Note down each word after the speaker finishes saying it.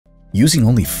Using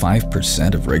only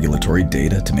 5% of regulatory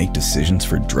data to make decisions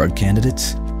for drug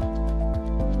candidates?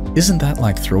 Isn't that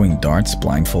like throwing darts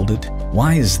blindfolded?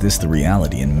 Why is this the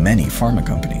reality in many pharma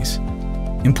companies?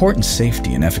 Important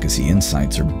safety and efficacy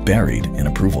insights are buried in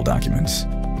approval documents.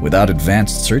 Without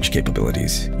advanced search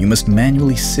capabilities, you must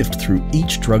manually sift through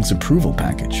each drug's approval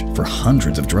package for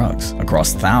hundreds of drugs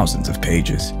across thousands of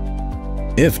pages.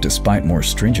 If, despite more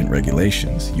stringent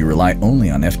regulations, you rely only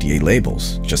on FDA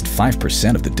labels, just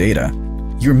 5% of the data,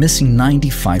 you're missing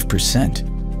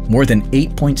 95%, more than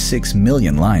 8.6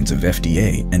 million lines of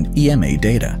FDA and EMA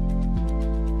data.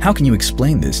 How can you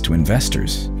explain this to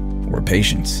investors or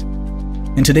patients?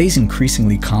 In today's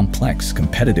increasingly complex,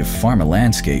 competitive pharma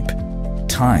landscape,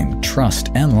 time, trust,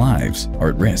 and lives are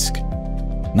at risk.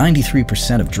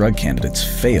 93% of drug candidates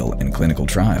fail in clinical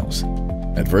trials.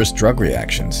 Adverse drug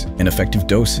reactions, ineffective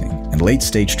dosing, and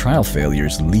late-stage trial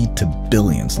failures lead to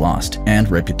billions lost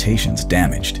and reputations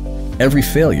damaged. Every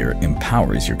failure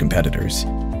empowers your competitors.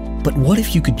 But what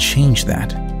if you could change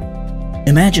that?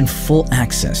 Imagine full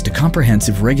access to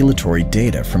comprehensive regulatory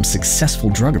data from successful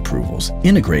drug approvals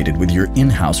integrated with your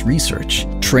in-house research.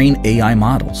 Train AI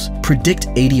models, predict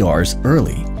ADRs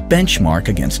early, benchmark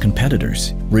against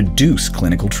competitors, reduce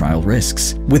clinical trial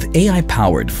risks. With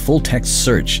AI-powered full-text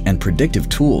search and predictive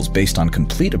tools based on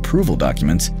complete approval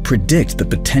documents, predict the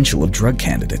potential of drug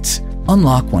candidates.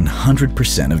 Unlock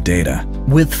 100% of data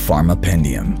with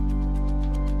PharmaPendium.